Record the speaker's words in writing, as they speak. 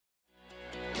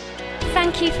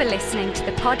Thank you for listening to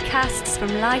the podcasts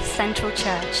from Life Central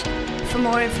Church. For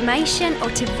more information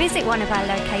or to visit one of our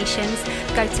locations,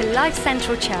 go to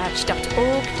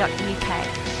lifecentralchurch.org.uk.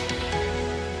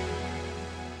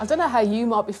 I don't know how you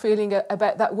might be feeling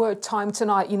about that word time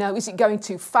tonight. You know, is it going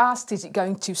too fast? Is it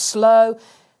going too slow?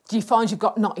 Do you find you've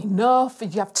got not enough? Do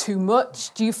you have too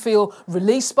much? Do you feel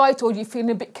released by it, or do you feel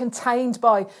a bit contained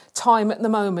by time at the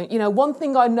moment? You know, one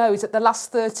thing I know is that the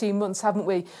last 13 months, haven't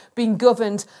we, been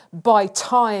governed by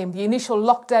time. The initial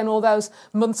lockdown all those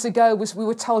months ago was, we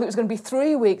were told it was going to be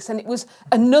 3 weeks, and it was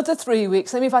another 3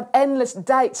 weeks. And we've had endless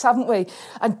dates, haven't we?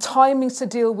 And timings to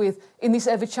deal with in this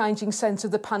ever-changing sense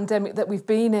of the pandemic that we've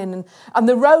been in. And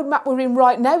the roadmap we're in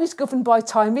right now is governed by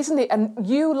time, isn't it? And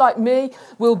you, like me,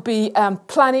 will be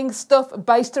planning stuff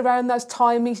based around those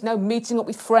timings, you know, meeting up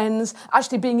with friends,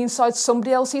 actually being inside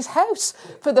somebody else's house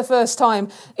for the first time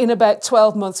in about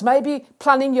 12 months, maybe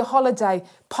planning your holiday,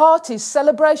 parties,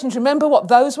 celebrations. Remember what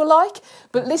those were like?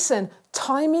 But listen,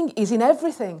 timing is in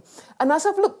everything. And as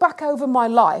I've looked back over my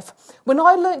life, when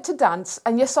I learnt to dance,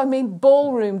 and yes, I mean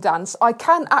ballroom dance, I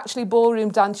can actually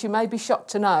ballroom dance, you may be shocked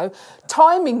to know,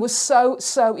 timing was so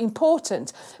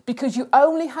important because you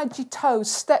only had your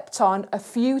toes stepped on a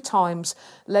few times,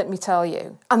 let me tell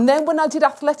you. And then when I did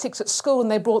athletics at school and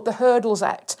they brought the hurdles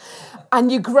out,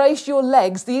 and you grazed your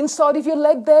legs, the inside of your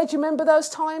leg there, do you remember those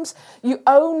times? You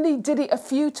only did it a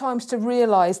few times to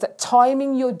realise that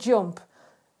timing your jump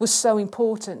was so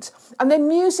important. And then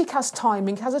music has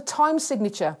timing, has a time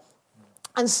signature.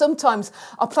 And sometimes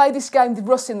I'll play this game with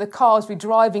Russ in the car as we're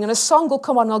driving, and a song will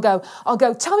come on and I'll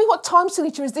go, tell me what time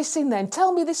signature is this in then?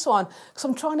 Tell me this one. Because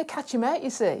I'm trying to catch him out, you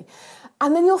see.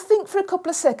 And then he'll think for a couple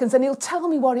of seconds and he'll tell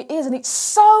me what it is. And it's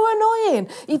so annoying.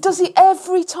 He does it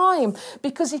every time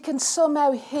because he can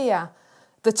somehow hear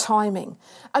the timing.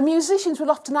 And musicians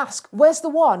will often ask, where's the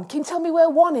one? Can you tell me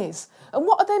where one is? And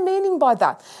what are they meaning by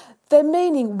that? They're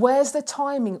meaning, where's the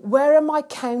timing? Where am I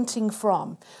counting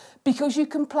from? Because you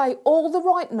can play all the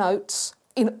right notes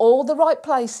in all the right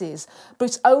places, but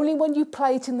it's only when you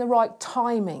play it in the right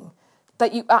timing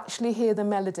that you actually hear the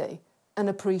melody and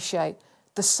appreciate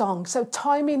the song. So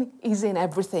timing is in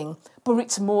everything, but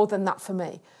it's more than that for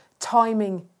me.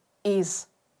 Timing is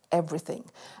everything.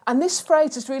 And this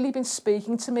phrase has really been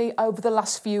speaking to me over the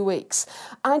last few weeks.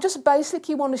 And I just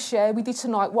basically want to share with you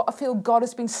tonight what I feel God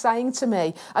has been saying to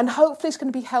me, and hopefully it's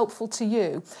going to be helpful to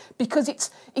you, because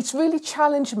it's really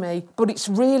challenged me, but it's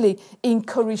really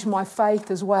encouraged my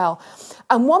faith as well.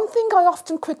 And one thing I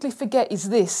often quickly forget is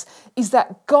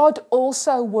that God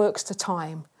also works to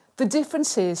time. The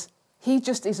difference is he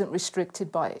just isn't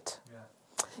restricted by it. Yeah.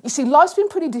 You see, life's been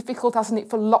pretty difficult, hasn't it,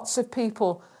 for lots of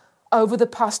people over the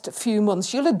past few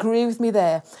months. You'll agree with me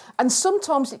there. And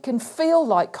sometimes it can feel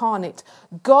like, can't it?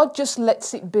 God just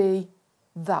lets it be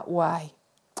that way.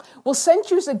 Well,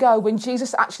 centuries ago, when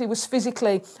Jesus actually was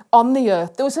physically on the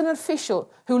earth, there was an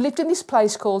official who lived in this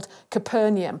place called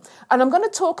Capernaum. And I'm going to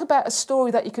talk about a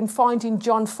story that you can find in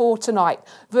John 4 tonight,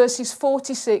 verses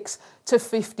 46 to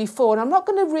 54. And I'm not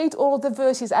going to read all of the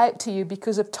verses out to you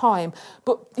because of time,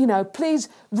 but, you know, please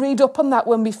read up on that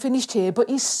when we finished here. But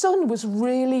his son was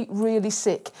really, really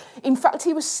sick. In fact,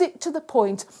 he was sick to the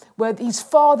point where his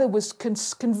father was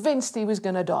convinced he was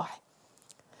going to die.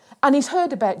 And he's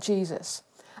heard about Jesus.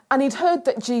 And he'd heard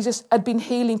that Jesus had been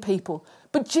healing people.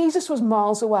 But Jesus was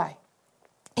miles away.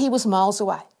 He was miles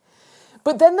away.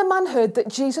 But then the man heard that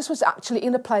Jesus was actually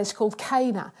in a place called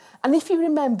Cana. And if you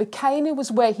remember, Cana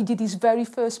was where he did his very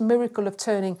first miracle of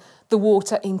turning the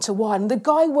water into wine. And the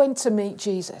guy went to meet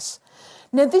Jesus.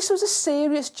 Now, this was a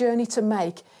serious journey to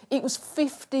make. It was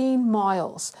 15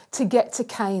 miles to get to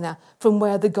Cana from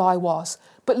where the guy was.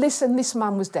 But listen, this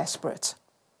man was desperate.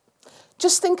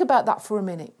 Just think about that for a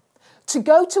minute. To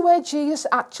go to where Jesus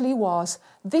actually was,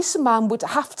 this man would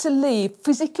have to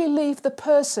physically leave the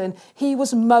person he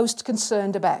was most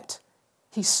concerned about,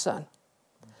 his son.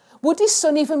 Would his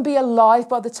son even be alive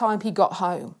by the time he got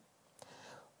home?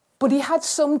 But he had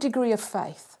some degree of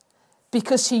faith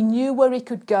because he knew where he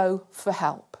could go for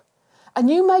help. And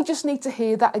you may just need to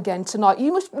hear that again tonight.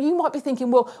 You might be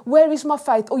thinking, well, where is my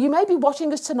faith? Or you may be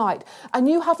watching us tonight and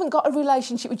you haven't got a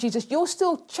relationship with Jesus. You're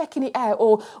still checking it out.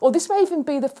 Or this may even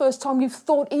be the first time you've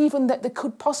thought even that there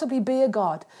could possibly be a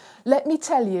God. Let me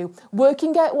tell you,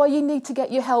 working out where you need to get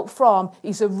your help from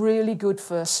is a really good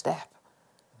first step.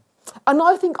 And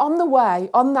I think on the way,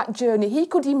 on that journey, he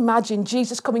could imagine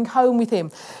Jesus coming home with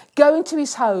him, going to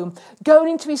his home,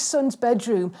 going into his son's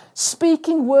bedroom,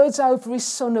 speaking words over his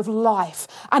son of life,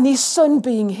 and his son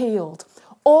being healed.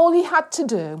 All he had to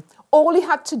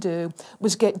do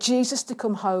was get Jesus to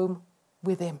come home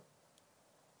with him.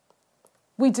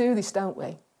 We do this, don't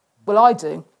we? Well, I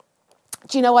do.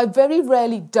 Do you know, I very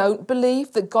rarely don't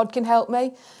believe that God can help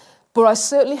me, but I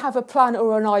certainly have a plan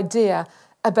or an idea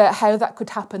about how that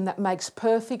could happen that makes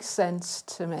perfect sense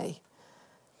to me.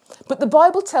 But the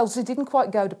Bible tells us it didn't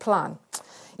quite go to plan.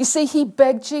 You see, he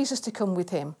begged Jesus to come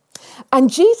with him.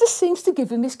 And Jesus seems to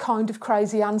give him this kind of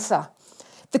crazy answer.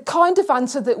 The kind of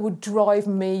answer that would drive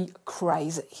me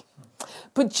crazy.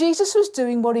 But Jesus was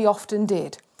doing what he often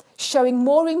did, showing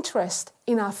more interest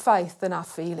in our faith than our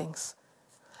feelings.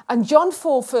 And John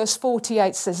 4 verse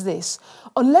 48 says this,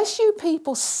 unless you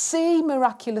people see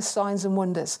miraculous signs and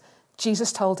wonders,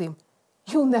 Jesus told him,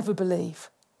 you'll never believe.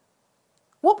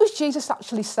 What was Jesus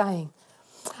actually saying?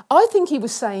 I think he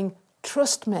was saying,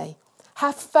 trust me,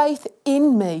 have faith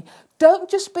in me. Don't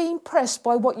just be impressed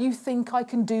by what you think I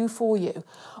can do for you.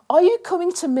 Are you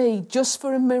coming to me just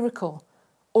for a miracle?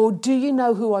 Or do you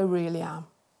know who I really am?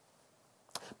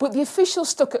 But the official's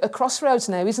stuck at a crossroads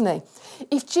now, isn't he?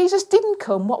 If Jesus didn't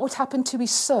come, what would happen to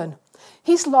his son?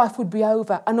 His life would be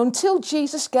over. And until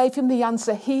Jesus gave him the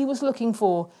answer he was looking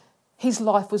for, his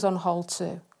life was on hold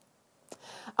too.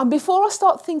 And before I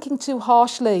start thinking too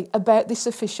harshly about this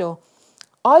official,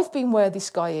 I've been where this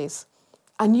guy is.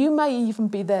 And you may even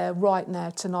be there right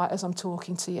now tonight as I'm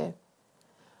talking to you.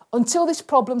 Until this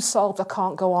problem's solved, I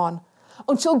can't go on.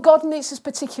 Until God meets this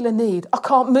particular need, I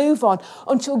can't move on.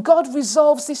 Until God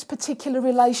resolves this particular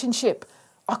relationship,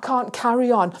 I can't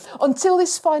carry on. Until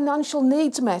this financial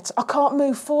need's met, I can't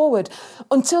move forward.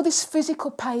 Until this physical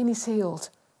pain is healed,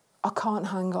 I can't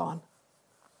hang on.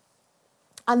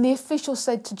 And the official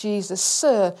said to Jesus,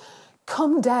 Sir,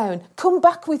 come down, come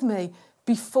back with me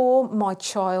before my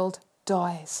child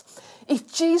dies.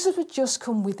 If Jesus would just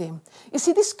come with him. You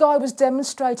see, this guy was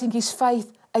demonstrating his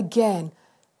faith again,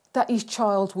 that his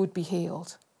child would be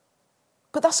healed.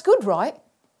 But that's good, right?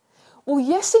 Well,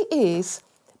 yes, it is,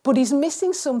 but he's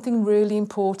missing something really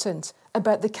important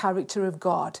about the character of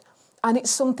God, and it's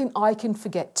something I can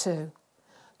forget too.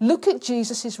 Look at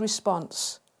Jesus'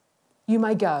 response. You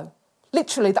may go.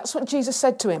 Literally, that's what Jesus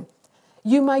said to him.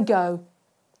 You may go,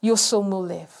 your son will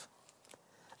live.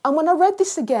 And when I read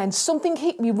this again, something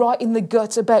hit me right in the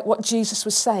gut about what Jesus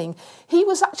was saying. He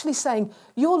was actually saying,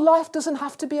 your life doesn't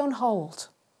have to be on hold.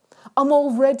 I'm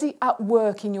already at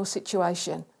work in your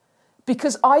situation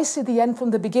because I see the end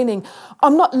from the beginning.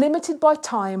 I'm not limited by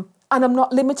time and I'm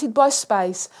not limited by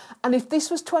space. And if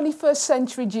this was 21st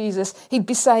century Jesus, he'd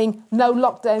be saying, no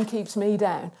lockdown keeps me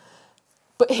down.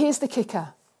 But here's the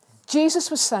kicker.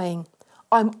 Jesus was saying,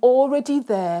 I'm already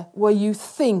there where you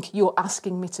think you're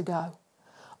asking me to go.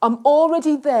 I'm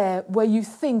already there where you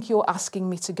think you're asking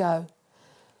me to go.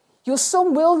 Your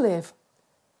son will live.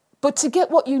 But to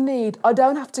get what you need, I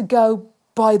don't have to go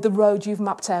by the road you've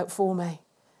mapped out for me.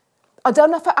 I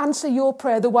don't have to answer your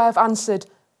prayer the way I've answered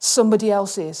somebody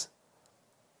else's.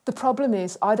 The problem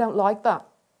is, I don't like that.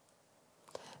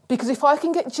 Because if I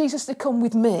can get Jesus to come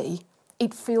with me,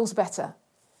 it feels better.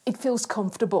 It feels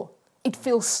comfortable. It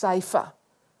feels safer.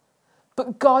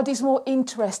 But God is more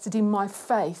interested in my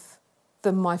faith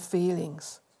than my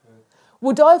feelings.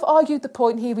 Would I have argued the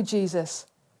point here with Jesus?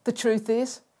 The truth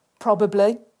is,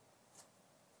 probably.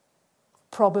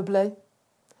 Probably.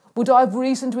 Would I have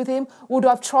reasoned with him? Would I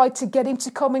have tried to get him to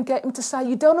come and get him to say,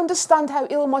 you don't understand how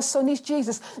ill my son is,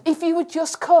 Jesus. If you would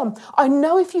just come, I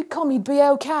know if you come, he'd be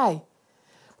okay.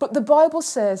 But the Bible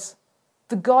says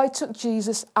the guy took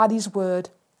Jesus at his word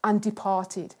and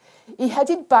departed. He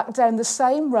headed back down the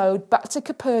same road, back to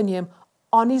Capernaum,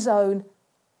 on his own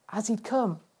as he'd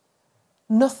come.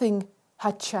 Nothing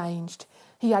had changed.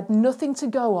 He had nothing to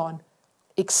go on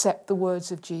except the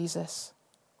words of Jesus.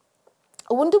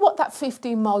 I wonder what that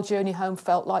 15-mile journey home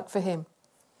felt like for him.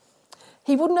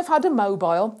 He wouldn't have had a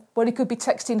mobile where he could be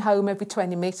texting home every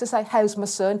 20 minutes to say, how's my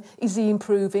son? Is he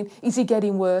improving? Is he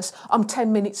getting worse? I'm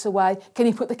 10 minutes away. Can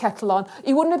you put the kettle on?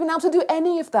 He wouldn't have been able to do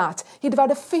any of that. He'd have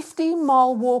had a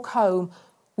 15-mile walk home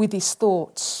with his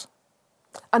thoughts.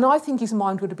 And I think his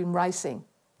mind would have been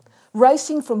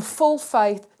racing from full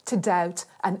faith to doubt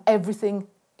and everything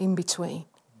in between.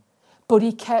 But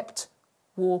he kept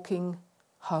walking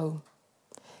home.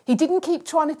 He didn't keep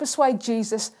trying to persuade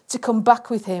Jesus to come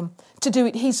back with him, to do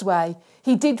it his way.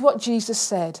 He did what Jesus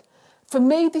said. For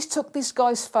me, this took this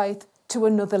guy's faith to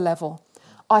another level.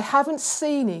 I haven't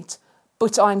seen it,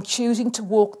 but I'm choosing to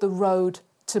walk the road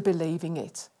to believing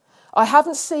it. I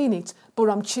haven't seen it, but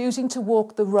I'm choosing to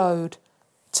walk the road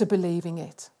to believing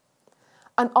it.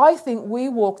 And I think we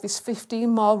walk this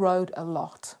 15-mile road a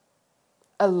lot.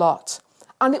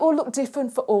 And it will look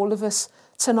different for all of us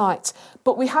tonight.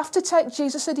 But we have to take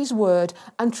Jesus at his word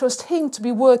and trust him to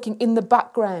be working in the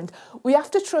background. We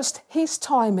have to trust his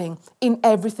timing in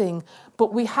everything.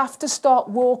 But we have to start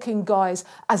walking, guys,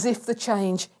 as if the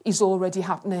change is already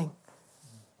happening.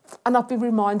 And I've been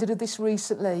reminded of this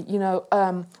recently.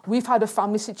 We've had a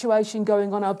family situation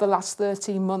going on over the last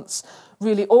 13 months,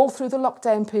 really all through the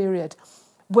lockdown period,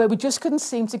 where we just couldn't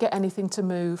seem to get anything to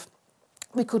move.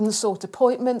 We couldn't sort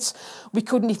appointments. We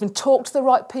couldn't even talk to the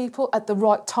right people at the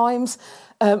right times.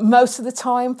 Most of the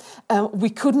time, we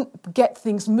couldn't get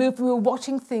things moved. We were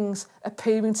watching things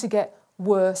appearing to get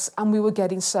worse, and we were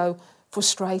getting so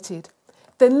frustrated.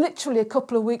 Then literally a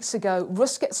couple of weeks ago,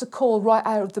 Russ gets a call right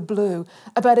out of the blue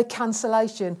about a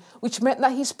cancellation, which meant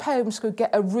that his parents could get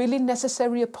a really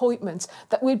necessary appointment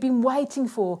that we'd been waiting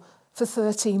for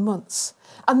 13 months.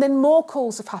 And then more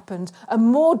calls have happened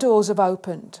and more doors have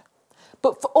opened.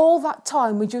 But for all that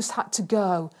time, we just had to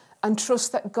go and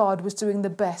trust that God was doing the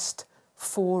best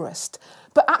for us.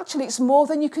 But actually, it's more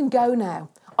than you can go now.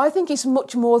 I think it's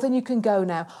much more than you can go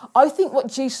now. I think what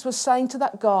Jesus was saying to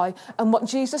that guy and what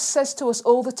Jesus says to us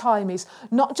all the time is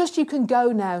not just you can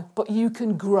go now, but you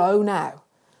can grow now.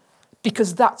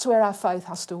 Because that's where our faith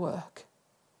has to work.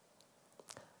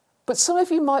 But some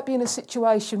of you might be in a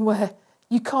situation where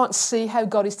you can't see how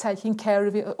God is taking care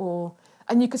of it at all.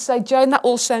 And you could say, Jane, that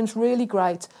all sounds really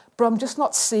great, but I'm just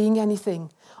not seeing anything.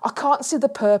 I can't see the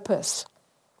purpose.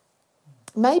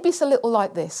 Maybe it's a little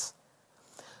like this.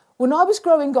 When I was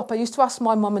growing up, I used to ask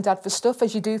my mum and dad for stuff,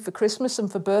 as you do for Christmas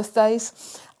and for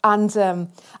birthdays. And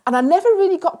I never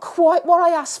really got quite what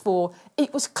I asked for.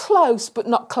 It was close, but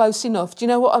not close enough. Do you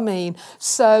know what I mean?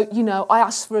 So, I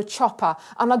asked for a chopper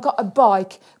and I got a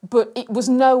bike, but it was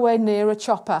nowhere near a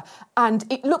chopper. And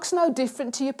it looks no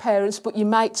different to your parents, but your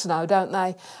mates know, don't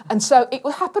they? And so it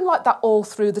would happen like that all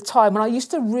through the time. And I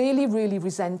used to really, really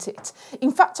resent it.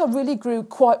 In fact, I really grew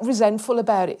quite resentful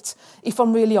about it, if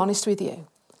I'm really honest with you.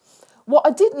 What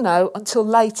I didn't know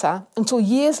until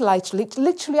years later,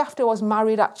 literally after I was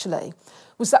married actually,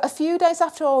 was that a few days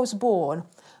after I was born,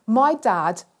 my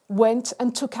dad went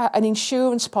and took out an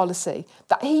insurance policy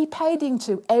that he paid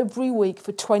into every week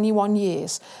for 21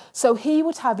 years. So he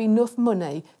would have enough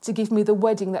money to give me the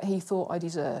wedding that he thought I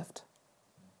deserved.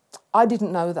 I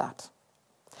didn't know that.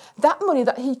 That money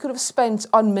that he could have spent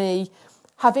on me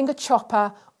having a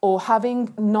chopper or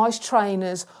having nice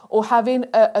trainers, or having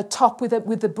a top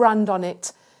with the brand on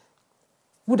it,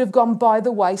 would have gone by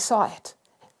the wayside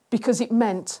because it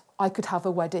meant I could have a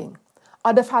wedding.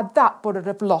 I'd have had that, but I'd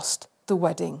have lost the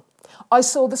wedding. I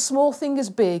saw the small thing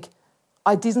as big.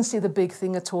 I didn't see the big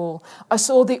thing at all. I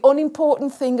saw the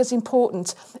unimportant thing as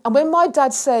important. And when my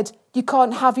dad said, you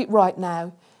can't have it right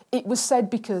now, it was said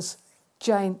because,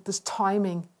 Jane, this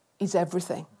timing is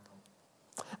everything.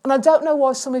 And I don't know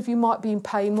why some of you might be in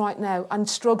pain right now and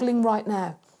struggling right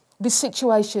now with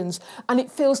situations, and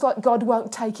it feels like God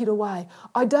won't take it away.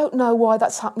 I don't know why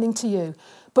that's happening to you,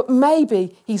 but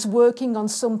maybe he's working on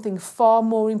something far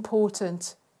more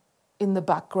important in the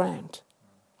background.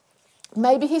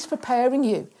 Maybe he's preparing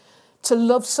you to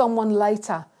love someone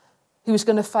later who is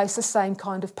going to face the same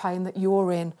kind of pain that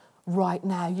you're in right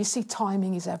now. You see,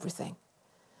 timing is everything.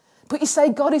 But you say,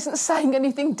 God isn't saying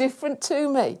anything different to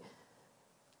me.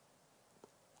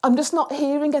 I'm just not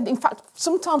hearing anything. In fact,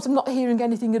 sometimes I'm not hearing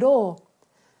anything at all.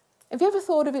 Have you ever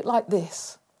thought of it like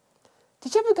this?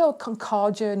 Did you ever go on car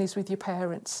journeys with your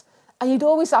parents and you'd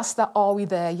always ask that "are we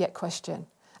there yet" question?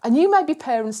 And you may be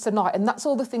parents tonight and that's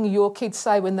all the thing your kids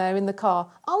say when they're in the car.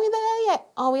 Are we there yet?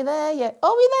 Are we there yet?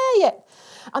 Are we there yet?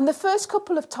 And the first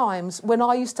couple of times when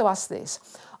I used to ask this,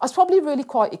 I was probably really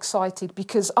quite excited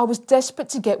because I was desperate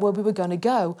to get where we were going to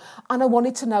go and I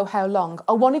wanted to know how long.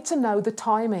 I wanted to know the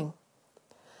timing.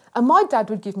 And my dad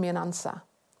would give me an answer.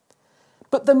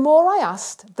 But the more I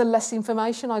asked, the less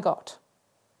information I got.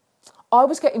 I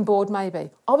was getting bored maybe.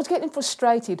 I was getting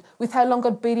frustrated with how long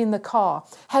I'd been in the car,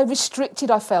 how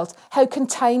restricted I felt, how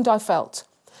contained I felt.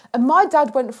 And my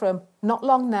dad went from not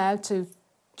long now to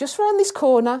just round this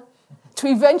corner to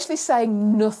eventually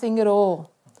saying nothing at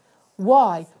all.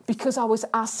 Why? Because I was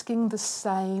asking the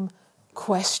same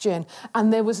question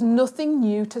and there was nothing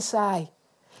new to say.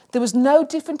 There was no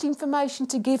different information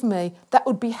to give me that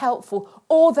would be helpful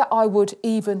or that I would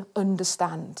even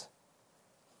understand.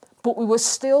 But we were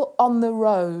still on the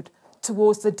road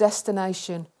towards the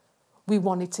destination we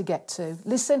wanted to get to.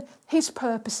 Listen, his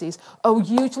purposes are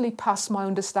usually past my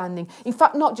understanding. In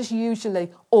fact, not just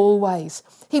usually, always.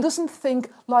 He doesn't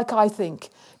think like I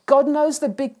think. God knows the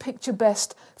big picture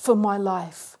best for my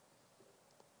life.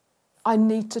 I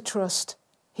need to trust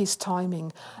his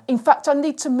timing. In fact, I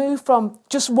need to move from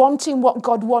just wanting what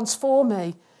God wants for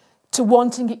me to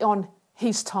wanting it on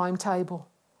his timetable.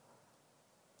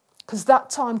 Because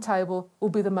that timetable will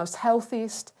be the most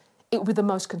healthiest, it will be the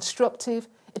most constructive,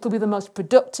 it will be the most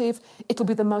productive, it will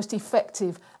be the most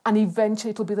effective, and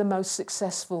eventually it will be the most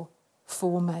successful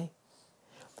for me.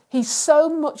 He's so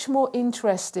much more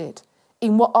interested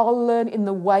in what I'll learn in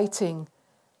the waiting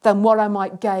than what I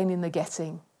might gain in the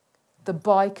getting, the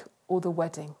bike or the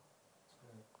wedding.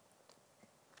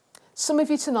 Some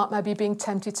of you tonight may be being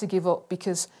tempted to give up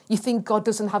because you think God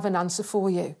doesn't have an answer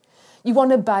for you. You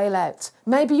want to bail out.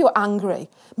 Maybe you're angry.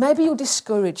 Maybe you're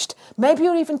discouraged. Maybe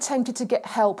you're even tempted to get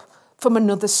help from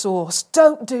another source.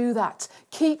 Don't do that.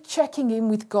 Keep checking in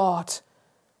with God.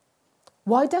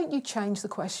 Why don't you change the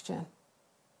question?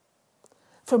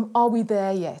 From are we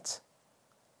there yet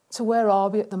to where are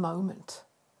we at the moment?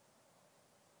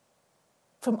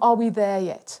 From are we there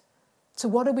yet to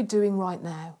what are we doing right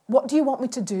now? What do you want me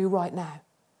to do right now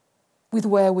with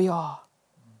where we are?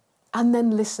 And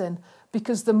then listen,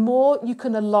 because the more you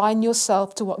can align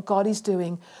yourself to what God is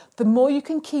doing, the more you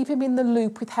can keep him in the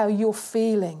loop with how you're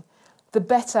feeling, the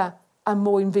better and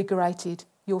more invigorated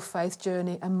your faith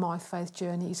journey and my faith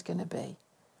journey is going to be.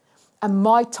 And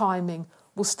my timing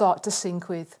will start to sync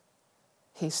with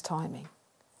his timing.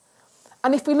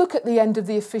 And if we look at the end of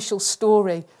the official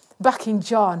story, back in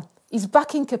John, he's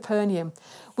back in Capernaum.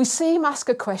 We see him ask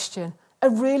a question, a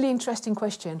really interesting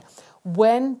question.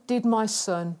 When did my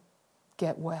son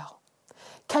get well?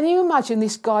 Can you imagine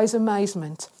this guy's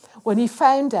amazement when he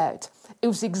found out it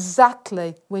was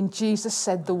exactly when Jesus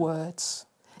said the words?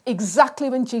 Exactly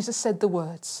when Jesus said the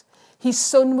words. His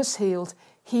son was healed.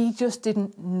 He just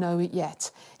didn't know it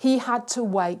yet. He had to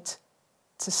wait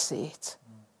to see it.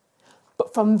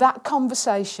 But from that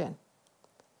conversation,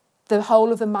 the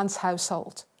whole of the man's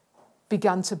household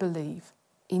began to believe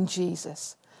in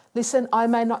Jesus. Listen, I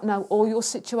may not know all your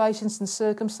situations and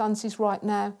circumstances right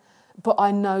now, but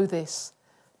I know this.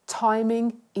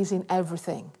 Timing is in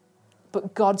everything,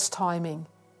 but God's timing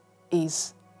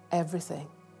is everything.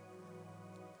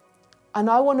 And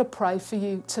I want to pray for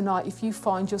you tonight if you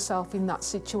find yourself in that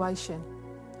situation.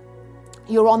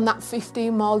 You're on that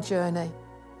 15-mile journey.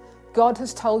 God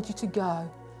has told you to go,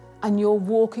 and you're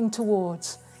walking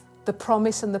towards the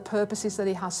promise and the purposes that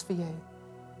he has for you.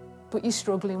 But you're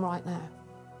struggling right now.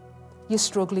 You're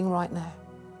struggling right now.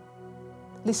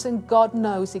 Listen, God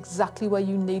knows exactly where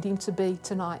you need him to be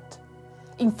tonight.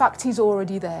 In fact, he's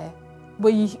already there,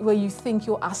 where you think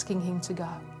you're asking him to go.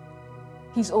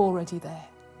 He's already there.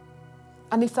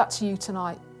 And if that's you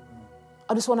tonight,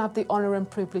 I just want to have the honour and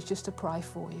privilege just to pray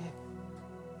for you.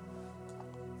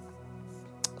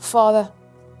 Father,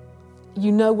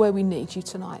 you know where we need you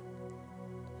tonight.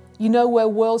 You know where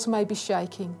worlds may be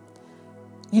shaking.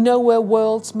 You know where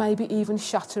worlds may be even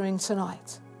shattering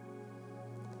tonight.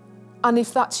 And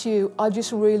if that's you, I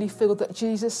just really feel that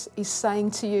Jesus is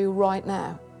saying to you right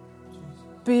now,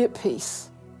 be at peace.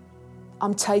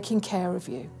 I'm taking care of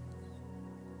you.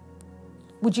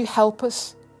 Would you help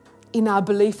us in our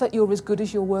belief that you're as good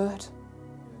as your word?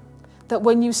 That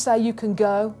when you say you can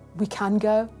go, we can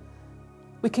go.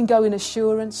 We can go in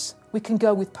assurance. We can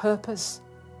go with purpose.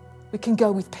 We can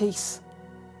go with peace.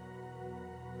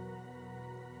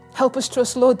 Help us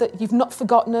trust, Lord, that you've not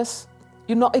forgotten us.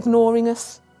 You're not ignoring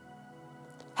us.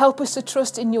 Help us to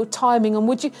trust in your timing. And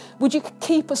would you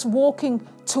keep us walking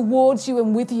towards you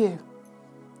and with you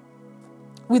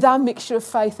with our mixture of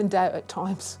faith and doubt at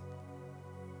times.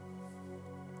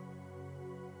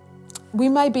 We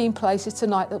may be in places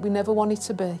tonight that we never wanted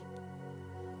to be.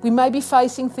 We may be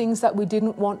facing things that we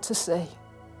didn't want to see.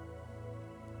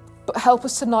 But help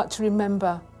us tonight to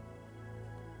remember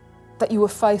that you were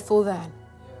faithful then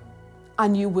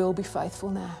and you will be faithful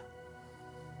now.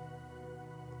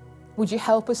 Would you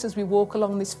help us as we walk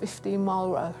along this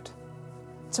 15-mile road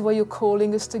to where you're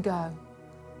calling us to go?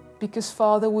 Because,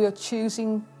 Father, we are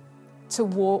choosing to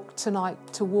walk tonight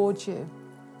towards you,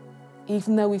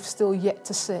 even though we've still yet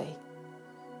to see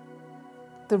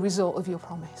the result of your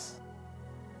promise.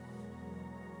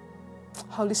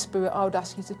 Holy Spirit, I would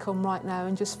ask you to come right now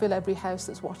and just fill every house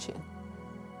that's watching.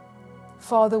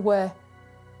 Father, where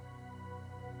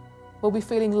we're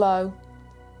feeling low,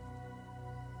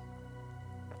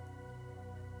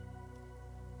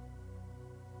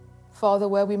 Father,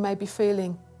 where we may be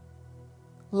feeling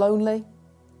lonely,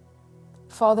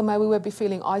 Father, may we be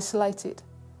feeling isolated,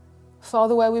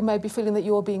 Father, where we may be feeling that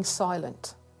you're being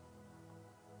silent.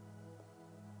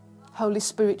 Holy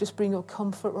Spirit, just bring your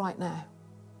comfort right now.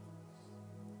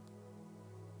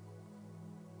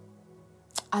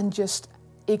 And just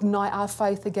ignite our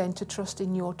faith again to trust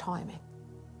in your timing,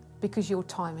 because your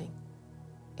timing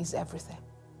is everything.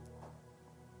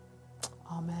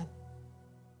 Amen.